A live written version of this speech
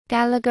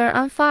Gallagher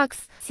on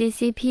Fox.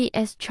 CCP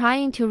is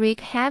trying to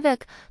wreak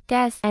havoc,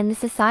 death, and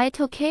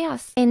societal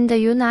chaos in the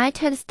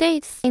United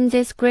States. In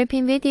this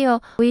gripping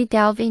video, we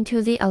delve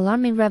into the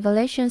alarming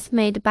revelations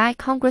made by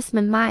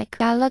Congressman Mike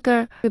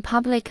Gallagher,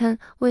 Republican,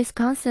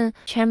 Wisconsin,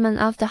 chairman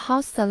of the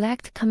House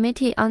Select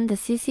Committee on the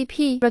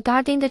CCP,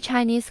 regarding the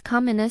Chinese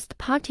Communist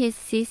Party's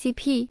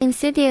CCP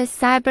insidious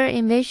cyber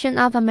invasion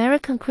of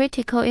American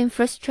critical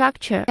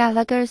infrastructure.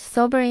 Gallagher's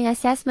sobering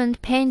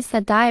assessment paints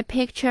a dire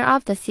picture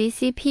of the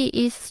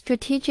CCP's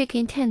strategic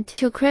intent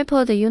to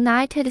cripple the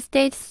United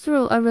States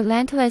through a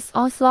relentless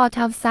onslaught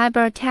of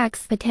cyber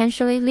attacks,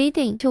 potentially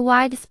leading to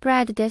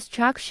widespread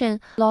destruction,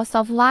 loss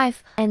of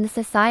life, and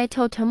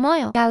societal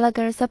turmoil.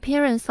 Gallagher's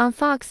appearance on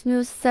Fox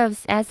News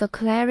serves as a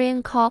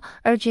clarion call,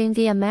 urging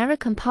the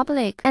American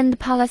public and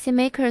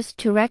policymakers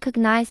to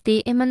recognize the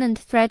imminent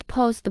threat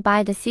posed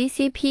by the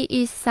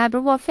CCP's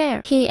cyber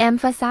warfare. He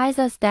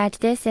emphasizes that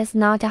this is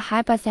not a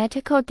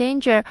hypothetical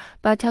danger,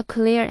 but a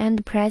clear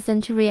and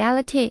present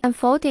reality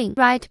unfolding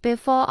right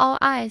before our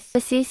eyes. The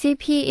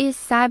CCP's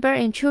cyber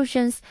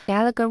intrusions,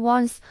 Gallagher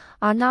warns,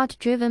 are not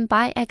driven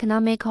by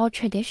economic or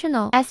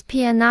traditional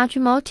espionage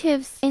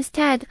motives.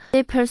 Instead,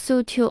 they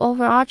pursue two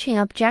overarching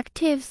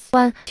objectives.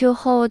 One, to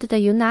hold the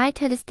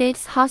United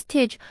States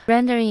hostage,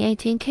 rendering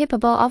it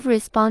incapable of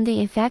responding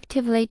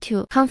effectively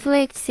to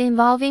conflicts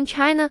involving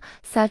China,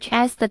 such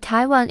as the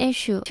Taiwan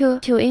issue.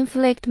 Two, to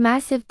inflict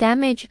massive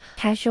damage,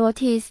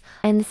 casualties,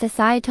 and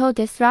societal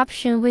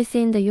disruption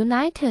within the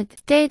United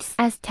States,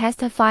 as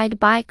testified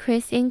by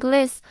Chris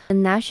Inglis, the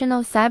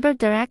National Cyber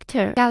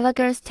Director.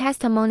 Gallagher's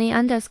testimony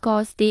underscores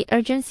the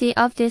urgency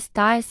of this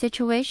dire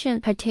situation,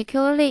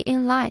 particularly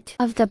in light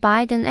of the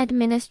Biden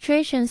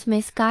administration's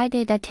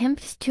misguided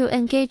attempts to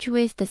engage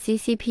with the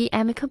CCP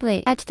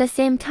amicably. At the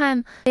same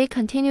time, they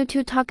continue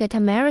to target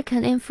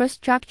American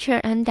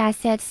infrastructure and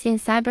assets in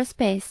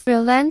cyberspace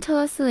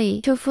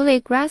relentlessly. To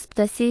fully grasp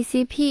the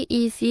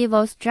CCP's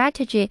evil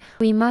strategy,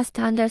 we must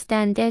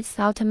understand its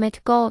ultimate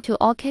goal: to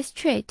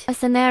orchestrate a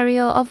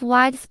scenario of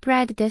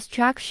widespread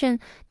destruction,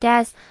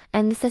 death,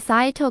 and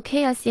societal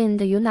chaos in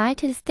the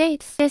United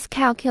States. This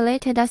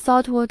calculated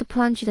assault would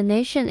plunge the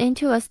nation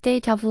into a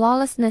state of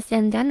lawlessness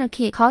and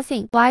anarchy,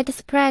 causing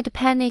widespread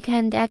panic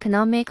and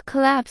economic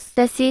collapse.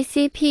 The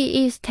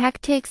CCP's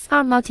tactics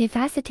are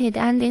multifaceted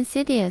and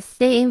insidious.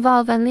 They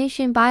involve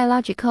unleashing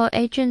biological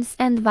agents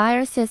and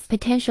viruses,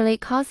 potentially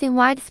causing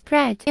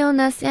widespread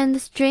illness and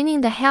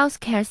straining the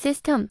healthcare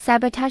system,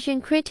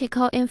 sabotaging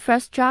critical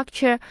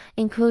infrastructure,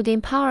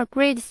 including power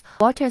grids,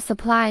 water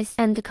supplies,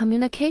 and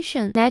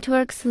communication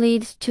networks,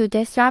 leads to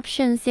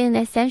disruptions in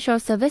essential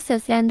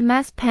services and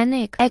mass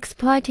panic,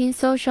 exploiting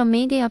social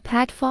media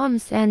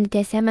platforms and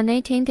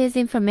disseminating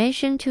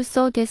disinformation to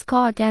sow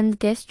discord and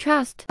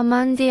distrust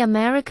among the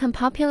American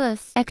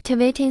populace,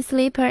 activating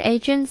sleeper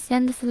agents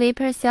and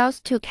sleeper cells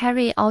to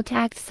carry out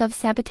acts of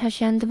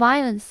sabotage and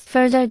violence,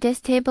 further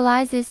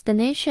destabilizes the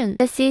nation.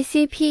 The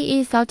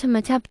CCP's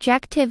ultimate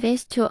objective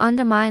is to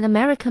undermine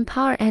American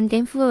power and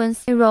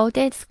influence, erode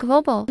its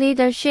global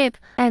leadership,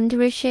 and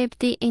reshape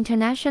the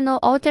international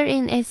order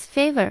in its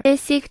favor. They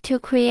seek to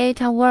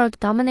create a world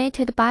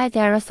dominated by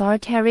their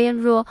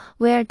authoritarian rule,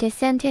 where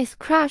dissent is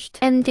crushed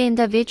and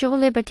individual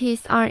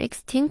liberties are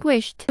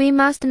extinguished. We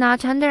must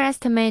not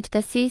underestimate the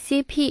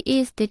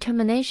CCP's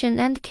determination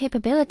and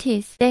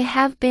capabilities. They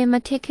have been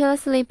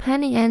meticulously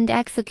planning and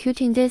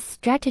executing this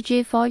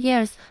strategy for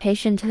years,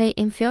 patiently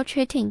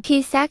infiltrating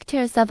key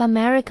sectors of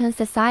American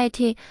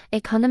society,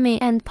 economy,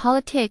 and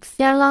politics.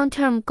 Their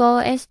long-term goal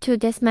is to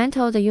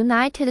dismantle the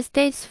United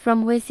States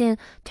from within,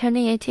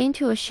 turning it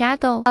into a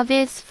shadow of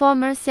its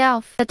former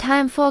self. The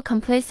time for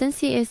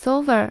complacency is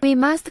over. We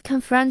must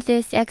confront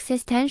this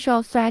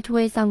existential threat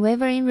with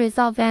unwavering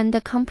resolve and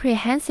a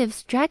comprehensive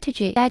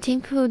strategy that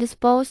includes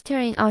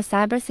bolstering our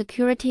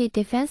cybersecurity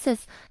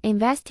defenses,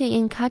 investing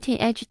in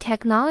cutting-edge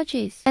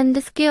technologies,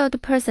 and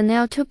skilled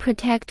personnel to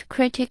protect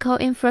critical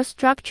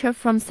infrastructure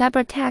from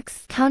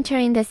cyberattacks,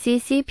 countering the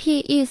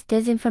CCP's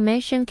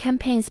disinformation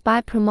campaigns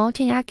by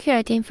promoting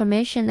accurate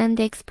information and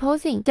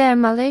exposing their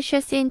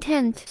malicious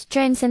intent,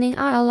 strengthening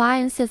our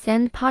alliances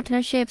and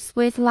partnerships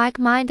with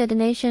like-minded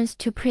nations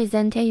to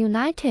present a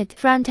united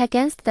front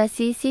against the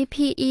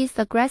CCP's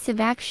aggressive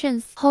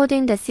actions,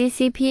 holding the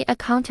CCP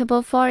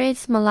accountable for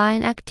its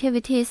malign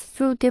activities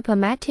through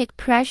diplomatic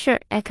pressure,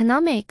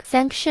 economic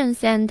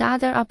sanctions, and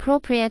other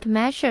appropriate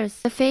measures.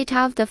 The fate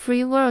of the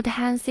free world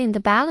hangs in the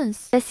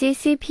balance. The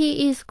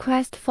CCP's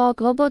quest for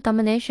global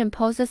domination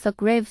poses a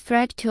grave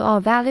threat to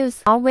our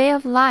values, our way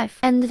of life,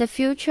 and the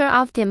future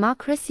of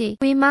democracy.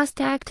 We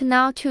must act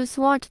now to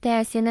thwart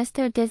their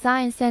sinister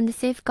designs and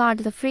safeguard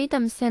the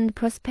freedoms and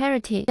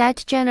prosperity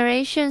that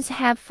generations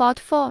have fought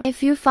for.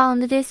 If you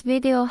found this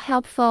video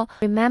helpful,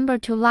 remember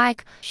to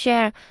like,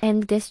 share,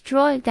 and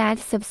destroy that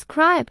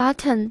subscribe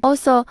button.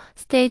 Also,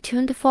 stay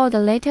tuned for the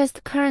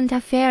latest current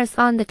affairs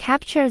on the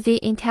Capture the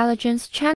Intelligence channel.